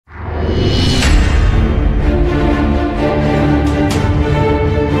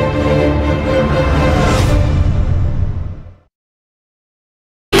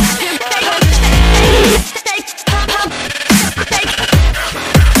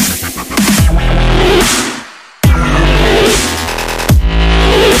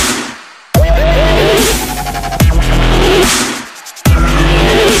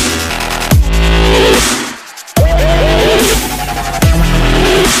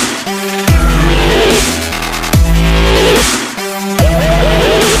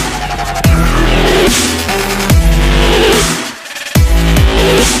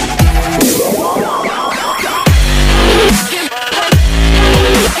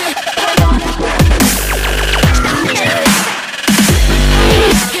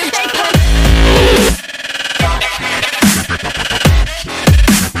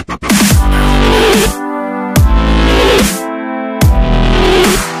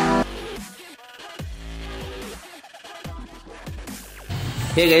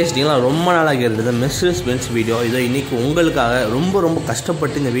Hey guys, நீங்களாம் ரொம்ப நாளாக கேட்டது மெர்சிடிஸ் பென்ஸ் வீடியோ. இதை இன்றைக்கி உங்களுக்காக ரொம்ப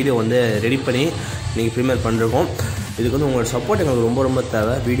கஷ்டப்பட்டு இந்த வீடியோ வந்து ரெடி பண்ணி நீங்கள் ப்ரீமியர் பண்ணிருக்கோம். இதுக்கு வந்து உங்களோட சப்போர்ட் எங்களுக்கு ரொம்ப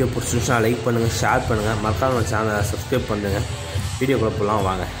தேவை. வீடியோ பிடிச்சிருந்துச்சுன்னா லைக் பண்ணுங்கள், ஷேர் பண்ணுங்கள், மறக்காம நம்ம சேனலை சப்ஸ்கிரைப் பண்ணுங்கள். வீடியோக்குள்ள போகலாம்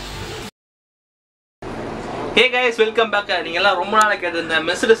வாங்க. Hey guys, welcome back. நீங்கெல்லாம் ரொம்ப நாளாக கேட்ட இந்த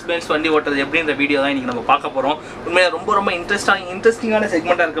மெர்சிடிஸ் பென்ஸ் வண்டி ஓட்டுறது எப்படின்ற வீடியோ தான் இன்றைக்கி நம்ம பார்க்க போகிறோம். உண்மையாக ரொம்ப இன்ட்ரெஸ்டிங்கான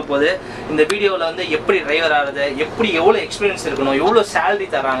செக்மெண்ட்டாக இருக்க போது இந்த வீடியோவில் வந்து எப்படி டிரைவர் ஆகுது, எப்படி எவ்வளோ எக்ஸ்பீரியன்ஸ் இருக்கணும், எவ்வளோ சேலரி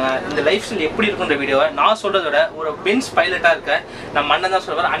தராங்க, இந்த லைஃப் ஸ்டைல் எப்படி இருக்குன்ற வீடியோவை நான் சொல்கிறத விட ஒரு பென்ஸ் பைலட்டாக இருக்க நம்ம அண்ணன் தான்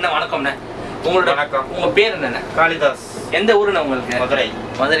சொல்லுவார். அண்ணன் வணக்கம்ண்ணே. உங்களோட வணக்கம். உங்கள் பேர் என்னண்ணே? காளிதாஸ். எந்த ஊருண்ணே உங்களுக்கு?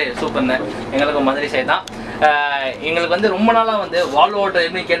 மதுரை. சூப்பர்ண்ணே. எங்களுக்கு மதுரை சைடு தான். எங்களுக்கு வந்து ரொம்ப நாளாக வந்து வால்வோ ஓட்டுறது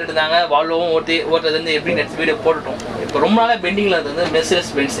எப்படி கேட்டுட்டு இருந்தாங்க. வால்வோவும் ஓட்டுறது வந்து எப்படி நெக்ஸ்ட் வீடியோ போட்டுட்டோம். இப்போ ரொம்ப நாளாக பெண்டிங்கில் இருந்தது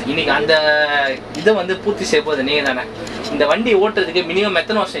மெர்சிடிஸ் பென்ஸ். இன்னைக்கு அந்த இதை வந்து பூர்த்தி செய்ய போகுது நீங்கள் தானே. இந்த வண்டி ஓட்டுறதுக்கு மினிமம்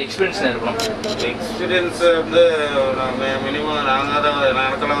எத்தனை வருஷம் எக்ஸ்பீரியன்ஸ் இருக்கணும்? எக்ஸ்பீரியன்ஸ் வந்து மினிமம் நாங்கள்லாம்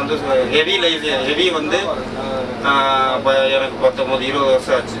வந்து ஹெவி வந்து இப்போ எனக்கு 19-20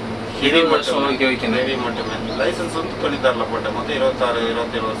 வருஷம் ஆச்சு. ஹெவி மட்டும். ஹெவி மட்டுமே. லைசன்ஸ் வந்து 2006 போட்டேன். மொத்தம்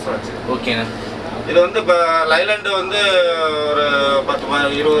 26-27 வருஷம் ஆச்சு. ஓகேண்ணா. இது வந்து இப்போ லைலாண்டு வந்து ஒரு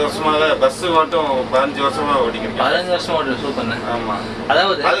 10-20 வருஷமாக, பஸ்ஸு மட்டும் 15 வருஷமாக ஓடிக்கிறேன். 15 வருஷம் ஓடுது. சூப்பர்ண்ணே. ஆமாம்.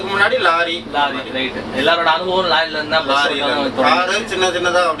 அதாவது அதுக்கு முன்னாடி லாரி ரைட்டு. எல்லாரோட அனுபவம் லாரியில் இருந்தால் காரு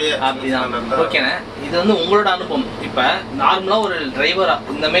சின்னதாக அப்படிதான். ஓகேண்ணே. இது வந்து உங்களோட அனுபவம். இப்போ நார்மலாக ஒரு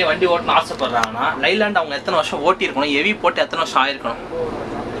டிரைவராக இந்த மாதிரி வண்டி ஓட்டணும்னு ஆசைப்படுறாங்கன்னா லைலாண்டு அவங்க எத்தனை வருஷம் ஓட்டி இருக்கணும், ஹெவி போட்டு எத்தனை வருஷம் ஆயிருக்கணும்?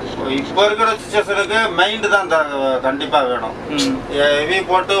 இப்போ இருக்கிற சிச்சுவேஷனுக்கு மைண்டு தான் கண்டிப்பாக வேணும். ஹெவி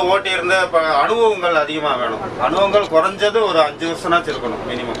போட்டு ஓட்டி இருந்த இப்போ அனுபவங்கள் அதிகமாக வேணும். அனுபவங்கள் குறைஞ்சது ஒரு 5 வருஷம்னாச்சும் இருக்கணும்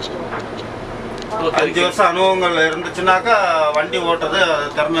மினிமம். 5 வருஷம் அனுபவங்கள் இருந்துச்சுன்னாக்கா வண்டி ஓட்டுறது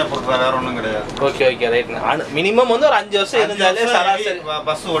திறமையை பொறுத்தா, வேற ஒன்றும் கிடையாது. Okay right. மினிமம் வந்து ஒரு 5 வருஷம் இருந்தாலே சராசரி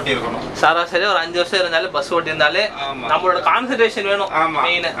பஸ் ஓட்டி இருக்கணும். சராசரி ஒரு 5 வருஷம் இருந்தாலே பஸ் ஓட்டி இருந்தாலே நம்மளோட கான்சன்ட்ரேஷன் வேணும்.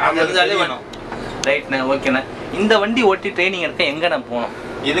 மெயின் இருந்தாலே வேணும். ரைட்ண்ணே. ஓகேண்ணே. இந்த வண்டி ஓட்டி ட்ரைனிங் எடுக்க எங்கே நான் போகணும்?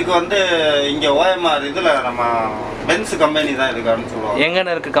 இதுக்கு வந்து இங்கே ஓஎம்ஆர் இதில் நம்ம பென்ஸ் கம்பெனி தான் இதுக்கு அனுப்பிச்சுடுவோம்.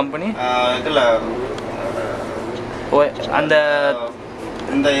 எங்கன்னு இருக்குது கம்பெனி? இதில் அந்த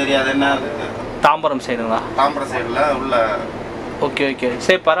இந்த ஏரியா என்ன தாம்பரம் சைடுங்களா? தாம்பரம் சைடில் உள்ள. ஓகே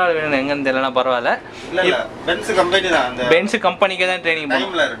சரி, பரவாயில்ல. வேணும் எங்கன்னு தெரியலனா பரவாயில்ல. இல்லை பென்ஸ் கம்பெனி தான். அந்த பென்ஸ் கம்பெனிக்கே தான் ட்ரைனிங்.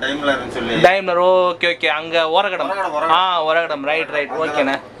 டைம்லர்னு சொல்லி. டைம்லர். ஓகே அங்கே ஓரகடம். ஓரகடம். ரைட்.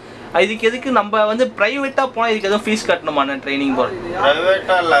 ஓகேண்ணே. இதுக்கு எதுக்கு நம்ம வந்து ப்ரைவேட்டாக போனால் இதுக்கு எதுவும் ஃபீஸ் கட்டணுமாண்ணே ட்ரைனிங் போகிறது?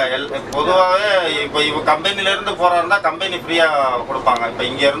 ப்ரைவேட்டாக இல்லை, பொதுவாகவே இப்போ இவங்க கம்பெனிலேருந்து போகிறாருந்தா கம்பெனி ஃப்ரீயாக கொடுப்பாங்க. இப்போ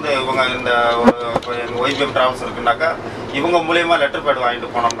இங்கேருந்து இவங்க இந்த ஒரு இப்போ எங்கள் ஒய்பிஎம் ட்ராவல்ஸ் இருக்குன்னாக்கா இவங்க மூலியமாக லெட்டர் பேட்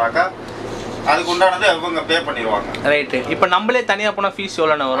வாங்கிட்டு போனோம்னாக்கா அதுக்கு உண்டானது அவங்க பே பண்ணிடுவாங்க. ரைட்டு. இப்போ நம்மளே தனியாக போனால் ஃபீஸ்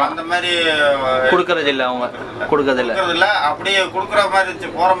எவ்வளோண்ணே வரும்? அந்த மாதிரி கொடுக்கறது இல்லை. அவங்க கொடுக்கறது இல்லை. அப்படியே கொடுக்குற மாதிரி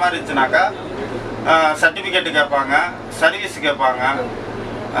இருந்துச்சு, போகிற மாதிரி இருந்துச்சுனாக்கா சர்டிஃபிகேட்டு கேட்பாங்க, சர்வீஸ் கேட்பாங்க,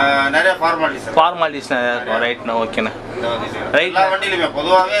 நிறைய ஃபார்மாலிட்டிஸ் நிறைய இருக்கும். ரைட்ண்ணா. ஓகேண்ணா. எல்லா வண்டியிலுமே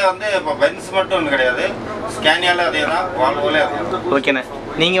பொதுவாகவே வந்து இப்போ பென்ஸ் மட்டும் ஒன்று கிடையாது, ஸ்கேனியால அதே தான், வால்வோலே அதே தான். ஓகேண்ணா.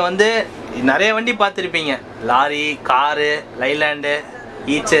 நீங்கள் வந்து நிறைய வண்டி பார்த்துருப்பீங்க. Lorry, car, Leyland,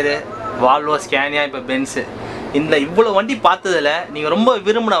 ஈச்சரு, Volvo, Scania, இப்போ பென்ஸு. இந்த இவ்வளோ வண்டி பார்த்ததில் நீங்கள் ரொம்ப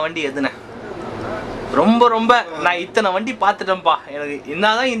விரும்பின வண்டி எதுண்ணே? ரொம்ப நான் இத்தனை வண்டி பார்த்துட்டேன்ப்பா, எனக்கு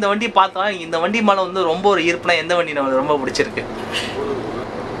என்னதான் இந்த வண்டி பார்த்தாலும் இந்த வண்டி மேலே வந்து ரொம்ப ஒரு ஈர்ப்புனா எந்த வண்டி நம்மளுக்கு ரொம்ப பிடிச்சிருக்கு?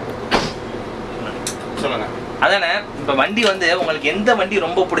 சொல்லுங்க. அதானே. இப்போ வண்டி வந்து உங்களுக்கு எந்த வண்டி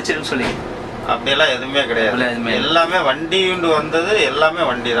ரொம்ப பிடிச்சிருக்குன்னு சொல்லி? அப்படியெல்லாம் எதுவுமே கிடையாது. எல்லாமே வண்டிண்டு வந்தது, எல்லாமே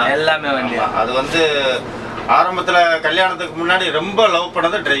வண்டி தான். எல்லாமே வண்டி. அது வந்து ஆரம்பத்தில் கல்யாணத்துக்கு முன்னாடி ரொம்ப லவ்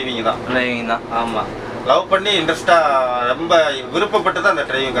பண்ணது டிரைவிங் தான். ஆமாம். லவ் பண்ணி இன்ட்ரெஸ்டாக ரொம்ப விருப்பப்பட்டு தான் அந்த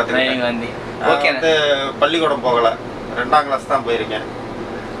டிரைவிங் கற்றுக்கிட்டேன். வந்து பள்ளிக்கூடம் போகலை, 2ஆம் கிளாஸ் தான் போயிருக்கேன்.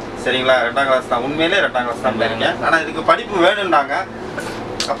 சரிங்களா? 2ஆம் கிளாஸ் தான், உண்மையிலே 2ஆம் கிளாஸ் தான் போயிருக்கேன். ஆனால் இதுக்கு படிப்பு வேணும்னாங்க.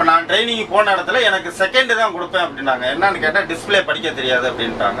 அப்போ நான் ட்ரைனிங் போன இடத்துல எனக்கு செகண்ட் தான் கொடுப்பேன் அப்படின்னாங்க. என்னன்னு கேட்டால் டிஸ்பிளே படிக்க தெரியாது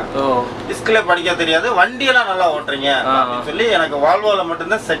அப்படின்ட்டாங்க. டிஸ்பிளே படிக்க தெரியாது, வண்டியெல்லாம் நல்லா ஓட்டுறீங்க அப்படின்னு சொல்லி எனக்கு வால்வோவில்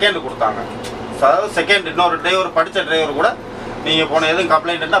மட்டும்தான் செகண்ட் கொடுத்தாங்க. அதாவது செகண்ட் இன்னொரு டிரைவர், படித்த டிரைவர் கூட நீங்கள் போன எதுவும்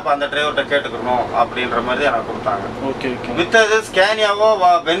கம்ப்ளைண்ட்னா அப்போ அந்த டிரைவர்கிட்ட கேட்டுக்கணும் அப்படின்ற மாதிரி எனக்கு கொடுத்தாங்க. ஓகே. வித்தது ஸ்கேனியாவோ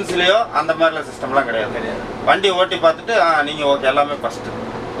பென்ஸ்லேயோ அந்த மாதிரிலாம் சிஸ்டம்லாம் கிடையாது. வண்டி ஓட்டி பார்த்துட்டு நீங்கள் ஓகே எல்லாமே ஃபஸ்ட்டு,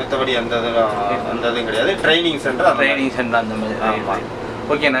 மித்தபடி எந்த இதுவும் கிடையாது. ட்ரைனிங் சென்டர் அந்த மாதிரி. ஆமாம்.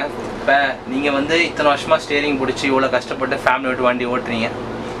 ஓகேண்ணா. இப்போ நீங்கள் வந்து இத்தனை வருஷமாக ஸ்டேரிங் பிடிச்சி இவ்வளோ கஷ்டப்பட்டு ஃபேமிலி விட்டு வண்டி ஓட்டுறீங்க.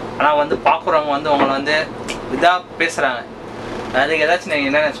 ஆனால் வந்து பார்க்குறவங்க வந்து உங்களை வந்து இதாக பேசுகிறாங்க. அதுக்கு ஏதாச்சும் நீங்கள்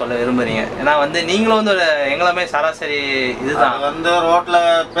என்னென்ன சொல்ல விரும்புகிறீங்க? ஏன்னா வந்து நீங்களும் வந்து ஒரு எங்களுமே சராசரி இதுதான் வந்து ரோட்டில்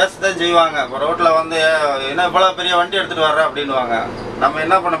பேசதான் செய்வாங்க. இப்போ ரோட்டில் வந்து என்ன இவ்வளோ பெரிய வண்டி எடுத்துகிட்டு வர்ற அப்படின்வாங்க. நம்ம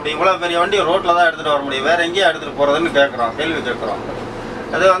என்ன பண்ண முடியும்? இவ்வளோ பெரிய வண்டி ரோட்டில் தான் எடுத்துகிட்டு வர முடியும், வேறு எங்கேயும் எடுத்துகிட்டு போகிறதுன்னு கேள்வி கேட்குறோம்.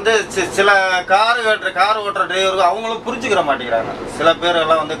 அது வந்து சில கார் ஓட்டுற டிரைவருக்கு அவங்களும் புரிஞ்சுக்கிற மாட்டேங்கிறாங்க. சில பேர்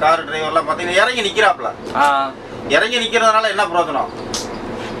எல்லாம் வந்து கார் டிரைவர்லாம் பார்த்தீங்கன்னா இறங்கி நிற்கிறாப்புல. இறங்கி நிற்கிறதுனால என்ன பிரயோஜனம்?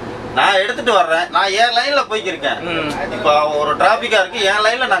 நான் எடுத்துட்டு வர்றேன், நான் என் லைன்ல போய்க்கிருக்கேன். இப்போ ஒரு டிராபிக்கா இருக்கு, என்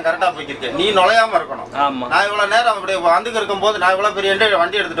லைன்ல நான் கரெக்டா போய்க்கிருக்கேன், நீ நுழையாம இருக்கணும். நான் இவ்வளவு நேரம் அப்படி வந்துக்கு இருக்கும் போது நான் இவ்வளவு பெரிய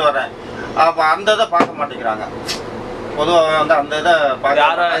வண்டி எடுத்துட்டு வர்றேன். அப்ப அந்த இதை பார்க்க மாட்டேங்கிறாங்க. பொதுவாக வந்து அந்த இதை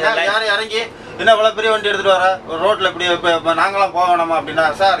யாரும் இறங்கி என்ன இவ்வளவு பெரிய வண்டி எடுத்துட்டு வர ரோட்ல இப்படி இப்போ நாங்களாம் போக வேணாமா அப்படின்னா,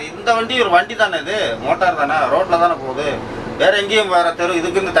 சார் இந்த வண்டி ஒரு வண்டி தானே, இது மோட்டார் தானே, ரோட்ல தானே போகுது, வேற எங்கேயும் வேற தெரு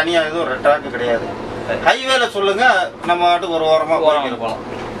இதுக்குன்னு தனியா எதுவும் ட்ராக்கு கிடையாது. ஹைவேல சொல்லுங்க, நம்ம வாட்டுக்கு ஒரு ஓரமா போகலாம்.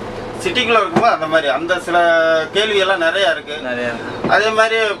 சிட்டிக்குள்ள இருக்கும்போது அந்த மாதிரி அந்த சில கேள்வியெல்லாம் நிறைய இருக்கு. அதே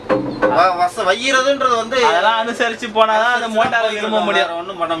மாதிரி வைக்கிறதுன்றது வந்து அதெல்லாம் அனுசரிச்சு போனாதான் அந்த மோட்டாரை விரும்ப முடியும்,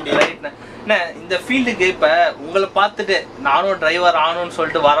 ஒன்றும் பண்ண முடியாது. இந்த ஃபீல்டுக்கு இப்போ உங்களை பார்த்துட்டு நானும் டிரைவர் ஆகணும்னு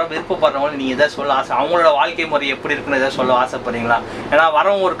சொல்லிட்டு வர விருப்பப்படுறவங்க நீங்கள் எதாவது சொல்ல ஆசை, அவங்களோட வாழ்க்கை முறை எப்படி இருக்குன்னு எதாவது சொல்ல ஆசைப்படுறீங்களா? ஏன்னா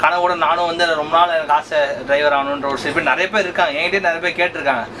வரவங்க ஒரு கனவோட நானும் வந்து ரொம்ப நாள் எனக்கு ஆசை டிரைவர் ஆகணுன்ற ஒரு சில பேர் நிறைய பேர் இருக்காங்க, என்கிட்ட நிறைய பேர்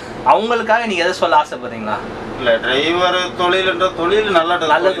கேட்டிருக்காங்க. அவங்களுக்காக நீங்கள் எதாவது சொல்ல ஆசைப்படுறீங்களா? இல்லை, டிரைவர் தொழில்ன்ற தொழில்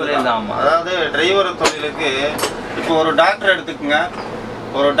நல்ல தொழில் தான். ஆமாம், அதாவது டிரைவர் தொழிலுக்கு இப்போ ஒரு டாக்டர் எடுத்துக்கோங்க,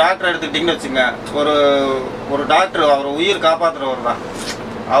 ஒரு டாக்டர் எடுத்துக்கிட்டிங்கன்னு வச்சுங்க, ஒரு டாக்டர் அவர் உயிர் காப்பாற்றுறவர் தான்.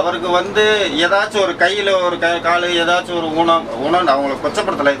 அவருக்கு வந்து ஏதாச்சும் ஒரு கையில் ஒரு கால் ஏதாச்சும் ஒரு ஊனம் அவங்கள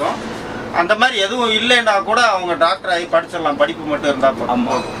கொச்சப்படுத்தலை எதுவும் அந்த மாதிரி எதுவும் இல்லைன்னா கூட அவங்க டாக்டர் ஆகி படிச்சிடலாம், படிப்பு மட்டும் இருந்தால்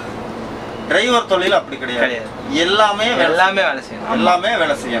போதும். டிரைவர் தொழில் அப்படி கிடையாது, எல்லாமே வேலை செய்யணும், எல்லாமே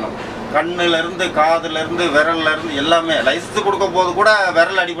வேலை செய்யணும். கண்ணுல இருந்து காதுல இருந்து விரல்ல இருந்து எல்லாமே. லைசன்ஸ் கொடுக்க போது கூட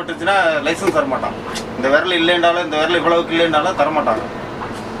விரல் அடிபட்டுச்சுன்னா லைசன்ஸ் தர மாட்டான். இந்த விரல் இல்லைன்றாலும் இந்த விரல் இவ்வளவுக்கு இல்லைன்றாலும் தரமாட்டாங்க,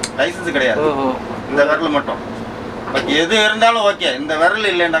 லைசன்ஸ் கிடையாது. இந்த விரல் மட்டும் எது இருந்தாலும் ஓகே, இந்த விரல்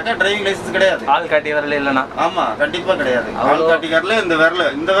இல்லைன்னாக்கா டிரைவிங் லைசன்ஸ் கிடையாது. ஆள் காட்டி விரல் இல்லைன்னா ஆமா கண்டிப்பா கிடையாது. ஆள் காட்டி விரல இந்த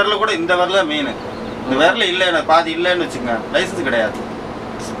விரல கூட இந்த விரல மெயின். இந்த விரல் இல்லைன்னா பாதி இல்லைன்னு வச்சுங்க, லைசன்ஸ் கிடையாது.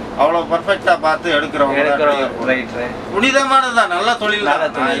 அவ்வளவு பர்ஃபெக்டா பார்த்து எடுக்கிறவங்க புனிதமானதுதான், நல்ல தொழில்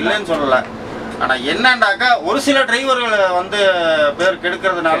தான், இல்லைன்னு சொல்லல. ஆனா என்னண்டாக்கா ஒரு சில டிரைவர்கள் வந்து பேர்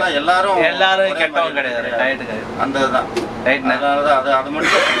கெடுக்கிறதுனால எல்லாரும் கெட்டவங்க கிடையாது, அந்த இதுதான். அதனாலதான் அது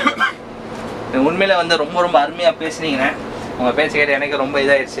மட்டும் உண்மையில வந்து ரொம்ப அருமையாக பேசுனீங்க. உங்கள் பேச்சு கேட்டு எனக்கு ரொம்ப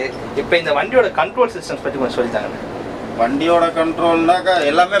இதாகிடுச்சு. இப்போ இந்த வண்டியோட கண்ட்ரோல் சிஸ்டம்ஸ் பற்றி கொஞ்சம் சொல்லித்தாங்க. வண்டியோட கண்ட்ரோல்னாக்கா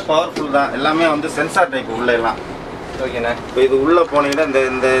எல்லாமே பவர்ஃபுல் தான், எல்லாமே வந்து சென்சார் டைப் உள்ள எல்லாம். ஓகேண்ணா, இப்போ இது உள்ளே போனீங்கன்னா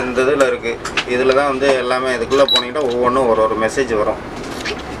இந்த இதில் இருக்குது, இதில் தான் வந்து எல்லாமே இதுக்குள்ளே போனீங்கன்னா ஒவ்வொன்றும் ஒரு மெசேஜ் வரும்.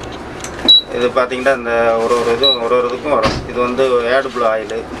 இது பார்த்தீங்கன்னா இந்த ஒரு இதுக்கும் வரும். இது வந்து ஏர்டபுள்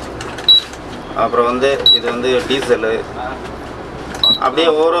ஆயிலு, அப்புறம் வந்து இது வந்து டீசலு, அப்படியே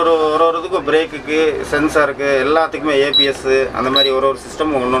ஒரு இதுக்கும் பிரேக்குக்கு சென்சாருக்கு எல்லாத்துக்குமே ஏபிஎஸ் அந்த மாதிரி ஒரு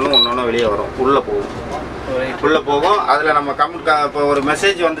சிஸ்டம் ஒன்று வெளியே வரும், உள்ளே போகும். அதில் நம்ம இப்போ ஒரு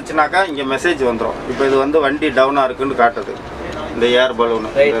மெசேஜ் வந்துச்சுனாக்கா இங்கே மெசேஜ் வந்துடும். இப்போ இது வந்து வண்டி டவுனாக இருக்குன்னு காட்டுது, இந்த ஏர் பலூன்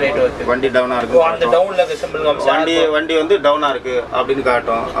வண்டி டவுனாக இருக்கு, வண்டி வந்து டவுனாக இருக்கு அப்படின்னு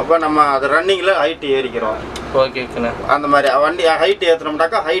காட்டும். அப்போ நம்ம அது ரன்னிங்கில் ஹைட் ஏறிக்கிறோம். அந்த மாதிரி வண்டி ஹைட்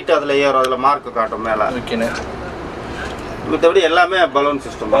ஏற்றுனோம்னாக்கா ஹைட் அதில் ஏறும், அதில் மார்க் காட்டும் மேலே. மற்றபடி எல்லாமே பலூன்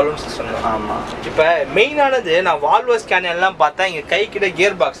சிஸ்டம் தான். ஆமாம். இப்போ மெயினானது நான் வால்வோ ஸ்கேன் எல்லாம் பார்த்தா இங்கே கை கிட்ட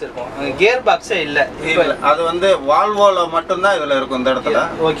கியர் பாக்ஸ் இருக்கும், அங்கே கியர் பாக்ஸே இல்லை. அது வந்து வால்வோவில் மட்டும்தான் இதில் இருக்கும். இந்த இடத்துல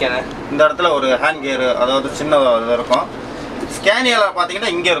ஓகேண்ணே, இந்த இடத்துல ஒரு ஹேண்ட் கியர், அதாவது சின்ன இது இருக்கும். ஸ்கேனியால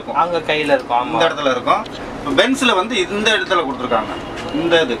பார்த்தீங்கன்னா இங்கே இருக்கும், அங்கே கையில் இருக்கும், இந்த இடத்துல இருக்கும். இப்போ பென்ஸில் வந்து இந்த இடத்துல கொடுத்துருக்காங்க.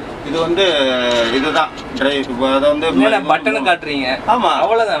 இந்த இது வந்து இதுதான் டிரைவ், அதை வந்து பட்டனை காட்டுறீங்க. ஆமாம்,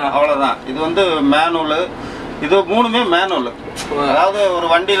 அவ்வளோதான். இது வந்து மேனுவலு, இது மூணுமே மேனுவல். அதாவது ஒரு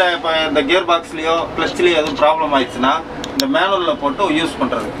வண்டியில் இப்போ இந்த கியர் பாக்ஸ்லேயோ கிளச்லேயோ எதுவும் ப்ராப்ளம் ஆயிடுச்சுன்னா இந்த மேனுவலில் போட்டு யூஸ்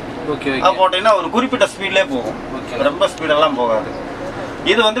பண்ணுறது. அது போட்டிங்கன்னா ஒரு குறிப்பிட்ட ஸ்பீட்லேயே போகும், ரொம்ப ஸ்பீடெல்லாம் போகாது.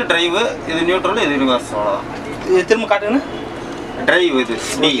 இது வந்து டிரைவு, இது நியூட்ரல், இது ரிவர்ஸ், அவ்வளோதான். இது திரும்ப காட்டுங்க. டிரைவ்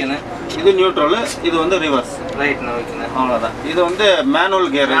இது நியூட்ரல், இது வந்து ரிவர்ஸ். அவ்வளோதான். இது வந்து மேனுவல்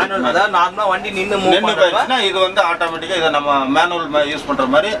கியர். நார்மலாக வண்டி நின்று போயிடுச்சுன்னா இது வந்து ஆட்டோமேட்டிக்காக இதை நம்ம மேனுவல் யூஸ் பண்ணுற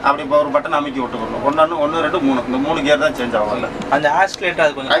மாதிரி அப்படி இப்போ ஒரு பட்டன் அமைக்கி விட்டுக்கணும். 1 2 3 இந்த 3 கியர் தான் சேஞ்ச் ஆகும். அந்த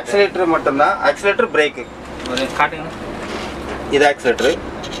ஆக்சிலேட்டர் மட்டும்தான். ஆக்சிலேட்டர் பிரேக்கு காட்டுங்க. இது ஆக்சிலேட்டர்,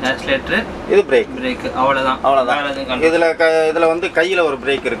 இது பிரேக். அவ்வளோதான். இதில் வந்து கையில் ஒரு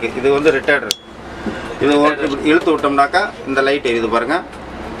பிரேக் இருக்குது, இது வந்து ரிட்டார்டர். இது இழுத்து விட்டோம்னாக்கா இந்த லைட் எரியுது பாருங்க,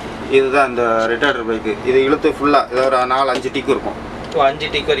 இதுதான் இந்த ரிட்டார்டர் பிரேக்கு. இது இழுத்து ஃபுல்லாக இது ஒரு 4-5 டிக்கு இருக்கும். 5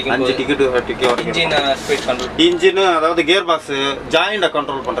 டிக்கு வரைக்கும் இன்ஜின், அதாவது கியர் பாக்ஸ் ஜாயிண்டை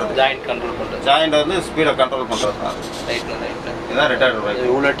கண்ட்ரோல் பண்ணுறது. ஜாயிண்ட் வந்து ஸ்பீடை கண்ட்ரோல் பண்ணுறது. இதுதான் ரிட்டார்டர் பிரேக்.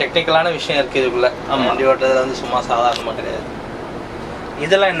 இவ்வளோ டெக்னிக்கலான விஷயம் இருக்குது இதுக்குள்ள. வண்டி ஓட்டுறதுல வந்து சும்மா சாதாரணமாக கிடையாது.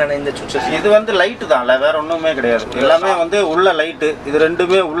 இதெல்லாம் என்னென்ன இந்த சுவிட்சஸ்? இது வந்து லைட்டு தான், வேற ஒன்றுமே கிடையாது. எல்லாமே வந்து உள்ள லைட்டு. இது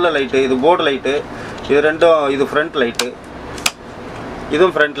ரெண்டுமே உள்ள லைட்டு. இது போர்டு லைட்டு, இது ரெண்டும் இது ஃப்ரண்ட் லைட்டு.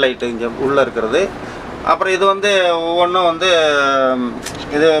 இதுவும் ஃப்ரண்ட் லைட்டு இங்கே உள்ளே இருக்கிறது. அப்புறம் இது வந்து ஒவ்வொன்றும் வந்து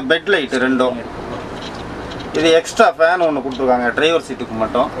இது பெட் லைட்டு ரெண்டும். இது எக்ஸ்ட்ரா ஃபேன் ஒன்று கொடுத்துருக்காங்க டிரைவர் சீட்டுக்கு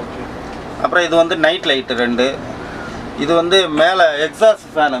மட்டும். அப்புறம் இது வந்து நைட் லைட்டு 2. இது வந்து மேலே எக்ஸாஸ்ட்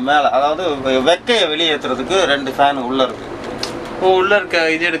ஃபேனு மேலே, அதாவது வெக்கையை வெளியேற்றுறதுக்கு 2 ஃபேனு உள்ளே இருக்குது. உள்ளே இருக்க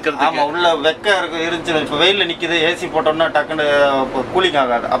இது எடுக்கிறது. ஆமாம், உள்ளே வெக்கை இருந்துச்சு. இப்போ வெயிலில் நிற்கிது, ஏசி போட்டோம்னா டக்குன்னு கூலிங்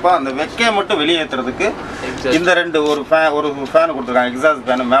ஆகாது. அப்போ அந்த வெக்கையை மட்டும் வெளியேற்றுறதுக்கு இந்த 2 ஒரு ஃபேன் கொடுத்துருக்காங்க. எக்ஸாஸ்ட்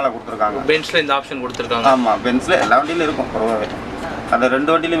ஃபேனு மேலே கொடுத்துருக்காங்க. பென்ஸில் இந்த ஆப்ஷன் கொடுத்துருக்காங்க. ஆமாம், பென்ஸில் எல்லா வண்டியிலும் இருக்கும் பொதுவாகவே. அந்த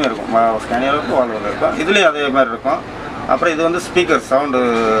 2 வண்டியிலுமே இருக்கும். ஸ்கேனியர் இருக்கும், வால்வோவில் இருக்கும். இதுலேயும் அதே மாதிரி இருக்கும். அப்புறம் இது வந்து ஸ்பீக்கர் சவுண்டு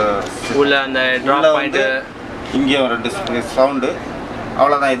உள்ள அந்த ட்ராப் பாயிண்ட் இங்கேயும் 2 சவுண்டு.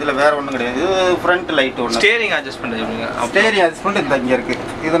 அவ்வளோதான், இதில் வேறு ஒன்றும் கிடையாது. இது ஃப்ரண்ட் லைட்டு ஒன்று. ஸ்டேரிங் அட்ஜஸ்ட் பண்ணுறது. ஸ்டேரிங் அட்ஜஸ்ட்மெண்ட் இந்த இங்கே இருக்குது.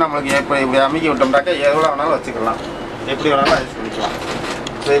 இது நம்மளுக்கு இப்போ இப்படி அமைக்கி விட்டோம்னாக்கா எவ்வளோ வேணாலும் வச்சுக்கலாம், எப்படி வேணாலும் அட்ஜஸ்ட் பண்ணிக்கலாம்.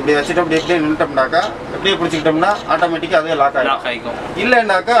 ஸோ இப்படி வச்சுட்டு அப்படி எப்படியே நின்றுட்டோம்னாக்கா, எப்படியே பிடிச்சிக்கிட்டோம்னா ஆட்டோமேட்டிக்காக அதுவே லாக் ஆகிக்கும்.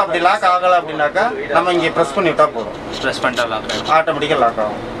 இல்லைன்னாக்கா அப்படி லாக் ஆகலை அப்படின்னாக்கா நம்ம இங்கே ப்ரெஸ் பண்ணி விட்டால் போதும். ப்ரெஸ் பண்ணிட்டா லாக் ஆகும், ஆட்டோமேட்டிக்காக லாக்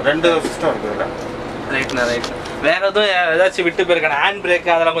ஆகும். 2 சிஸ்டம் இருக்குது இதில். ரைட்ண்ணா ரைட். வேறு எதுவும் ஏதாச்சும் விட்டு போயிருக்காங்க? ஹேண்ட் பிரேக்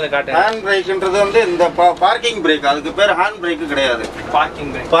அதெல்லாம் கொஞ்சம் காட்டு. ஹேண்ட் பிரேக்குன்றது வந்து இந்த பார்க்கிங் பிரேக், அதுக்கு பேர் ஹேண்ட் பிரேக்கு கிடையாது.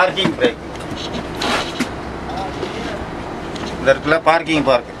 பார்க்கிங் பிரேக் இந்த இடத்துல பார்க்கிங்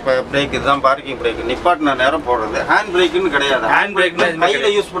பிரேக், இதுதான் பார்க்கிங் பிரேக். நிப்பாட்டின நேரம் போடுறது. ஹேண்ட் பிரேக்குன்னு கிடையாது. ஹேண்ட் பிரேக்னா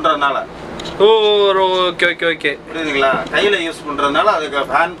கையில் யூஸ் பண்ணுறதுனால. ஓகே ஓகே ஓகே, புரியுதுங்களா? கையில் யூஸ் பண்ணுறதுனால அதுக்கு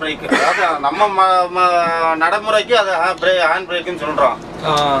ஹேண்ட் பிரேக். அதாவது நம்ம நடைமுறைக்கு அது ஹேண்ட் பிரேக்குன்னு சொல்கிறோம்.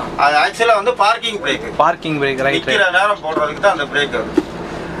 அது ஆக்சுவலாக வந்து பார்க்கிங் பிரேக் ரைட். நிற்கிற நேரம் போடுறதுக்கு தான் அந்த பிரேக்.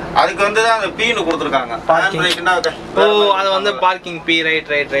 அதுக்கு வந்து தான் அந்த பீனு கொடுத்துருக்காங்க. ஹேண்ட் பிரேக்னா அது வந்து parking B.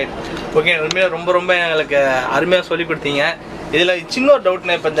 Right right right. Okay, உண்மையாக ரொம்ப ரொம்ப எங்களுக்கு அருமையாக சொல்லி கொடுத்தீங்க. இதில் சின்ன ஒரு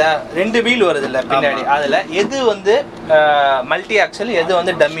டவுட்னா, இப்போ இந்த 2 வீல் வருது இல்லை பின்னாடி, அதில் எது வந்து மல்டி ஆக்சல், எது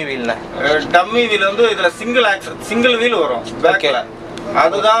வந்து டம்மி வீல்னா? டம்மி வீல் வந்து இதில் சிங்கிள் வீல் வரும் பேக்கில்.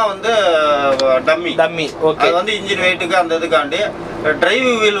 அதுதான் வந்து டம்மி. ஓகே, அது வந்து இன்ஜின் வெயிட்டுக்கு அந்த இதுக்காண்டி.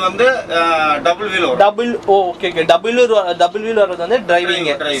 டிரைவிங் வீல் வந்து டபுள் வீல் வரும். ஓகே டபுள் வீல் வர்றது வந்து டிரைவிங்,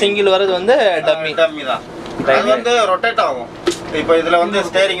 சிங்கிள் வர்றது வந்து டம்மி தான். அது வந்து ரொட்டேட் ஆகும். இப்போ இதுல வந்து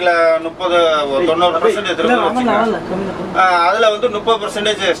ஸ்டேரிங்ல 90% திரும்பும். அதுல வந்து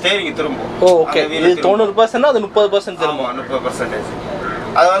 30% ஸ்டேரிங் திரும்பும். ஓகே, இது 90% அது 30% திரும்பும். 30%.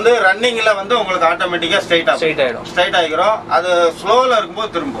 அது வந்து ரன்னிங்ல வந்து உங்களுக்கு ஆட்டோமேட்டிக்கா ஸ்ட்ரைட் ஆகிரும். அது ஸ்லோல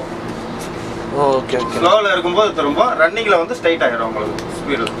இருக்கும்போது திரும்பும். ஓகே ஓகே, ஸ்லோல இருக்கும்போது திரும்பும். ரன்னிங்ல வந்து ஸ்ட்ரைட் ஆகிரும் உங்களுக்கு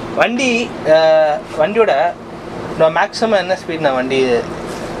ஸ்பீடு. வண்டியோட மேக்ஸிமம் என்ன ஸ்பீட்னா வண்டி?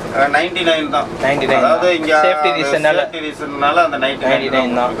 99 தான். 99. அதாவது இங்க சேஃப்டி ரீசன்னால அந்த 99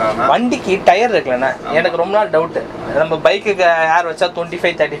 தான். வண்டிக்கு டயர் இருக்குல்லண்ணா, எனக்கு ரொம்ப நாள் டவுட். நம்ம பைக்குக்கு ஏர் வச்சா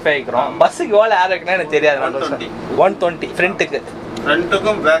 25-35 வைக்கிறோம், பஸ்ஸுக்கு எவ்வளோ ஏர் வைக்கணும் எனக்கு தெரியாது. 120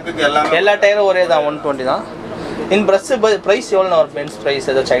 ஃப்ரண்ட்டுக்கும் பேக்குக்கு எல்லா டயரும் ஒரே தான், 120 தான். இந்த ப்ரைஸ் எவ்வளோ ஒரு பென்ஸ் ப்ரைஸ்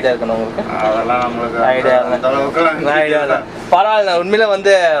ஏதாச்சும் ஐடியா இருக்கணும் உங்களுக்கு? அதெல்லாம் நம்மளுக்கு ஐடியா இல்லை. பரவாயில்ல, உண்மையில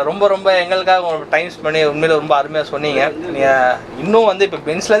வந்து ரொம்ப ரொம்ப எங்களுக்காக டைம் பண்ணி உண்மையில ரொம்ப அருமையாக சொன்னீங்க. நீங்கள் இன்னும் வந்து இப்போ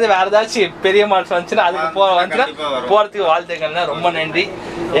பென்ஸ்லேருந்து வேறு ஏதாச்சும் பெரிய மாடல்ஸ் வந்துச்சுன்னா அதுக்கு போகிறதுக்கு வாழ்த்துக்கள்னா ரொம்ப நன்றி.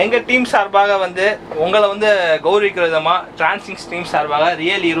 எங்கள் டீம் சார்பாக வந்து உங்களை வந்து கௌரவிக்கிற விதமாக டிரான்சிங்ஸ் டீம் சார்பாக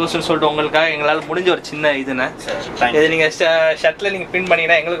ரியல் ஹீரோஸ்ன்னு சொல்லிட்டு உங்களுக்காக எங்களால் முடிஞ்ச ஒரு சின்ன இதுன்னு இது நீங்கள் ஷர்ட்டில் நீங்கள் பிரிண்ட்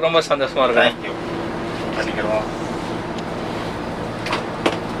பண்ணிங்கன்னா எங்களுக்கு ரொம்ப சந்தோஷமாக இருக்கும். பண்ணிக்கிறோம்.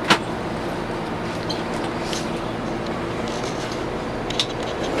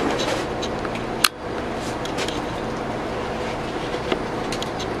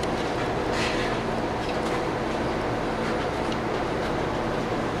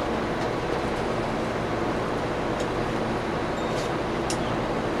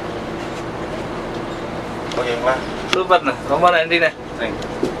 ஓகேங்களா? சூப்பர்ண்ணா, ரொம்ப நன்றிண்ணே. Thank you.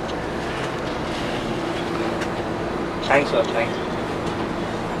 Thanks sir, thanks.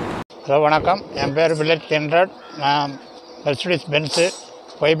 Hello வணக்கம், என் பேர் வில்லேஜ் கென்ராட். நான் மெர்சிடிஸ் பென்ஸு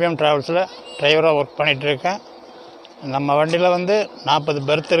YBM ட்ராவல்ஸில் டிரைவராக ஒர்க் பண்ணிகிட்ருக்கேன். நம்ம வண்டியில் வந்து 40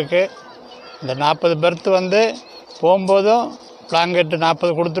 பெர்த் இருக்குது. இந்த 40 பெர்த் வந்து போகும்போதும் பிளாங்கெட்டு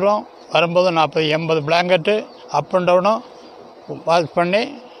 40 கொடுத்துருவோம், வரும்போதும் 40-80 பிளாங்கெட்டு அப் அண்ட் டவுனும் வாஷ் பண்ணி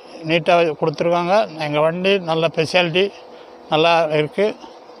நீட்டாக கொடுத்துருக்காங்க. எங்கள் வண்டி நல்ல ஸ்பெஷாலிட்டி நல்லா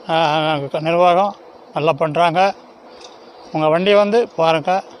இருக்குது. நிர்வாகம் நல்லா பண்ணுறாங்க. உங்கள் வண்டியை வந்து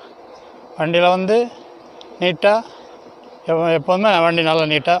பாருங்கள். வண்டியில் வந்து நீட்டாக எப்போதுமே வண்டி நல்லா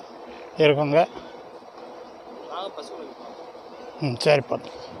நீட்டாக இருக்குங்க. சரி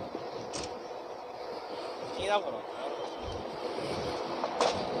பார்த்து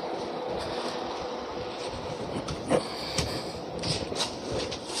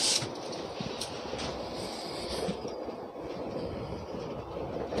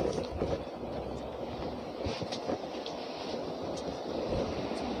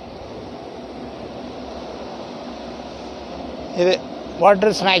இது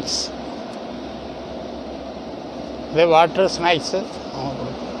வாட்டர் ஸ்நாக்ஸ். இது வாட்டர் ஸ்நாக்ஸு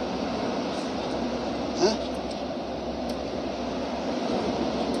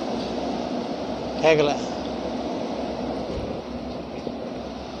கேட்கல.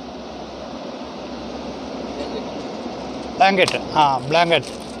 பிளாங்கெட்டு பிளாங்கெட்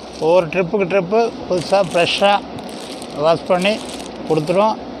ஒவ்வொரு ட்ரிப்பு புதுசாக ஃப்ரெஷ்ஷாக வாஷ் பண்ணி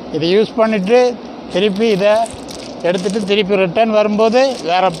கொடுத்துருவோம். இதை யூஸ் பண்ணிவிட்டு திருப்பி இதை எடுத்துகிட்டு திருப்பி ரிட்டர்ன் வரும்போது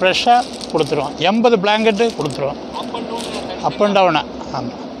வேறு ஃப்ரெஷ்ஷாக கொடுத்துருவோம். 80 பிளாங்கெட்டு கொடுத்துருவோம். Up and down.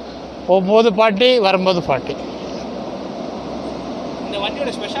 ஆமாம், போகும்போது 40, வரும்போது 40.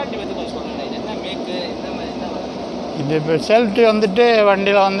 இது ஸ்பெஷாலிட்டி வந்துட்டு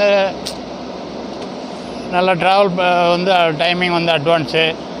வண்டியில் வந்து நல்லா ட்ராவல் வந்து டைமிங் வந்து அட்வான்ஸு.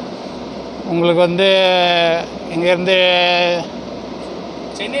 உங்களுக்கு வந்து இங்கேருந்து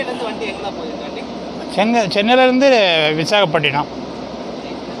சென்னையிலேருந்து வண்டி எங்கே போகுது? சென்னையிலேருந்து விசாகப்பட்டினம்.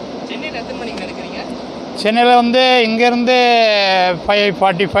 சென்னையில் எத்தனை மணிக்கு எடுக்கிறீங்க? சென்னையில் வந்து இங்கேருந்து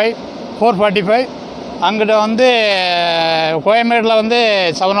 5:45 4:45. அங்கிட்ட வந்து கோயம்பேடில் வந்து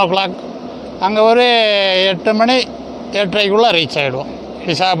 7 o'clock. அங்கே ஒரு 8 மணி 8:30க்குள்ளே ரீச் ஆகிடுவோம்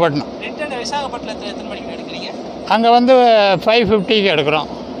விசாகப்பட்டினம். விசாகப்பட்டினத்தில் எத்தனை மணிக்கு எடுக்கிறீங்க? அங்கே வந்து 5:50க்கு எடுக்கிறோம்.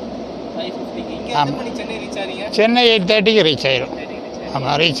 ஆமாம், சென்னை 8:30க்கு ரீச் ஆகிடும்.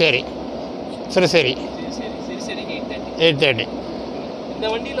 ஆமாம், ரீச்சேரி சிறுசேரி 8:30. இந்த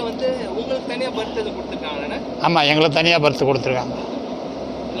வண்டியில் வந்து உங்களுக்கு தனியாக பர்த் எது கொடுத்துருக்காங்கண்ணா? ஆமாம், எங்களுக்கு தனியாக பர்த்து கொடுத்துருக்காங்க.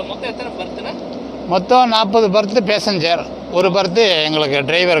 இதில் மொத்தம் எத்தனை பர்த்துண்ணா? மொத்தம் 40 பர்த்து பேசஞ்சர், ஒரு பர்த்து எங்களுக்கு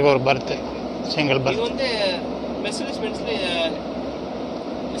டிரைவருக்கு ஒரு பர்த்து, சிங்கிள் பர்த். இது வந்து மெர்சிடிஸ்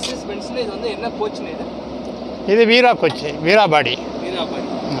பென்ஸில் இது வந்து என்ன கோச்சுன்னு? இது வீரா கோச்சு, வீரா பாடி.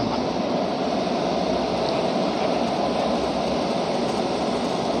 ஆமாம்.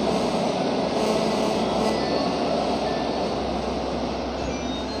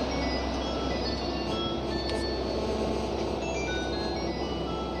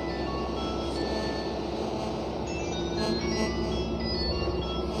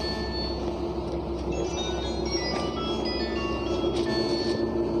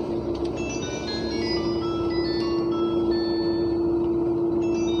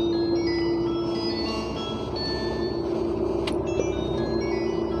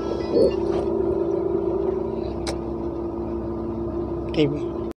 டிவி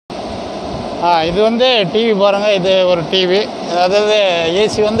இது வந்து டிவி பாருங்கள். இது ஒரு டிவி, அதாவது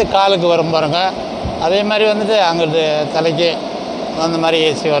ஏசி வந்து காலுக்கு வரும் பாருங்கள். அதே மாதிரி வந்துட்டு அங்கிட்டு தலைக்கு அந்த மாதிரி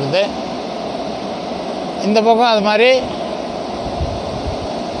ஏசி வருது. இந்த பக்கம் அது மாதிரி,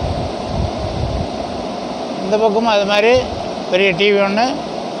 இந்த பக்கமும் அது மாதிரி பெரிய டிவி ஒன்று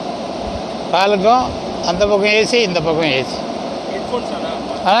காலுக்கும். அந்த பக்கம் ஏசி, இந்த பக்கம் ஏசி.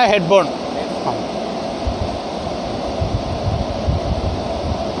 ஹெட்ஃபோன். ஆமாம்.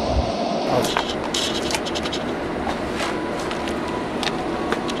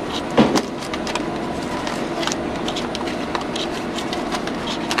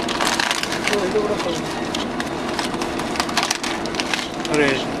 ஒரு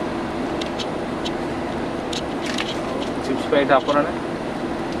சிப்ஸ் பாக்கெட்.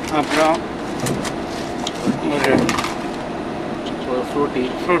 அப்புறம் ஒரு ஃப்ரூட்டி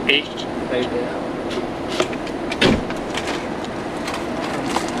ரைட்டு.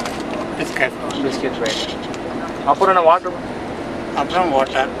 Biscuit right. அப்புறம் என்ன வாட்டர்?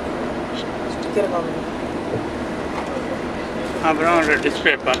 வாட்டர். அப்புறம் ஒரு டிஷ்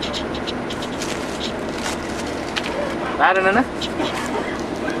பேப்பர். வேறு என்னென்ன?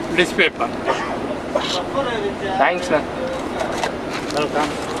 Dish paper. தேங்க்ஸ்ண்ணா.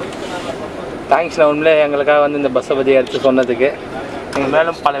 வெல்கம். தேங்க்ஸ்ண்ணா, உண்மையிலே எங்களுக்காக வந்து இந்த பஸ்ஸை பற்றி எடுத்து சொன்னதுக்கு. எங்கள்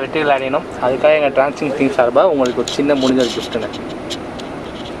மேலும் பல வெற்றிகள் அடையணும். அதுக்காக எங்கள் டிரான்சிங் டீம் சார்பாக உங்களுக்கு ஒரு சின்ன முடிஞ்ச கிஃப்ட்டுங்க.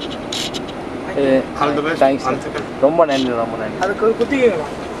 தேங்க்ஸ், ரொம்ப நன்றி. அதுக்கு ஒரு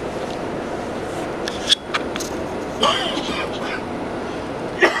குத்திக்கலாம்.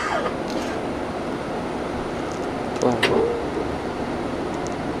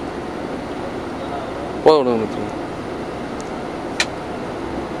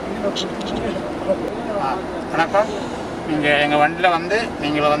 வணக்கம். நீங்கள் எங்கள் வண்டியில் வந்து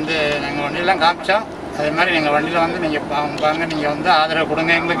எங்கள் வண்டியெல்லாம் காமிச்சோம். அதே மாதிரி எங்கள் வண்டியில் வந்து நீங்கள் பாருங்க, நீங்கள் வந்து ஆதரவு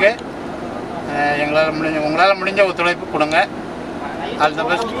கொடுங்க எங்களுக்கு. உங்களால் முடிஞ்ச ஒத்துழைப்பு கொடுங்க. All the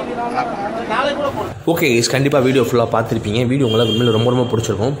best. ஓகே கண்டிப்பாக வீடியோ ஃபுல்லாக பார்த்துருப்பீங்க. வீடியோ உங்களுக்கு உண்மையில ரொம்ப ரொம்ப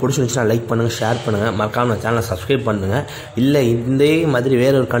பிடிச்சிருந்துச்சுன்னா லைக் பண்ணுங்கள், ஷேர் பண்ணுங்கள், மறக்காம சேனலை சப்ஸ்கிரைப் பண்ணுங்கள். இல்லை இதே மாதிரி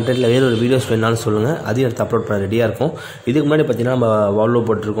வேற ஒரு கண்டென்ட்டில் வேற ஒரு வீடியோஸ் வேணாலும் சொல்லுங்கள், அதையும் எடுத்து அப்லோட் பண்ண ரெடியாக இருக்கும். இதுக்கு முன்னாடி பார்த்தீங்கன்னா நம்ம வால்வோ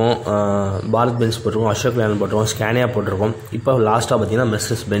போட்டிருக்கோம், பாரத் பென்ஸ் போட்டிருக்கோம், அசோக் லேண்ட் போட்டிருக்கோம், ஸ்கேனியா போட்டிருக்கோம். இப்போ லாஸ்ட்டாக பார்த்தீங்கன்னா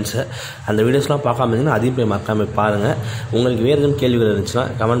மெர்சிடிஸ் பென்ஸு. அந்த வீடியோஸ்லாம் பார்க்காம இருந்தீங்கன்னா அதையும் போய் மறக்காம பாருங்கள். உங்களுக்கு வேறு எதுவும் கேள்விகள் இருந்துச்சுன்னா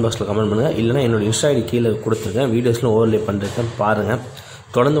கமெண்ட் பாக்ஸில் கமெண்ட் பண்ணுங்கள். இல்லைனா என்னோட இன்ஸ்டா ஐடி கீழே கொடுத்துருக்கேன், வீடியோஸ்லாம் ஓவர்லே பண்ணிருக்கேன், பாருங்கள்.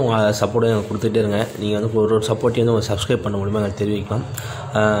 தொடர்ந்து உங்கள் சப்போர்ட்டை எனக்கு கொடுத்துட்டே இருங்க. நீங்கள் வந்து ஒரு சப்போர்ட்டையும் வந்து உங்கள் சப்ஸ்கிரைப் பண்ண முடியுமா எனக்கு தெரிவிக்கலாம்.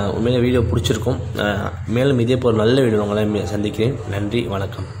 உண்மையிலே வீடியோ பிடிச்சிருக்கும். மேலும் இதே போல் நல்ல வீடியோ உங்களை சந்திக்கிறேன். நன்றி,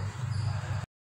 வணக்கம்.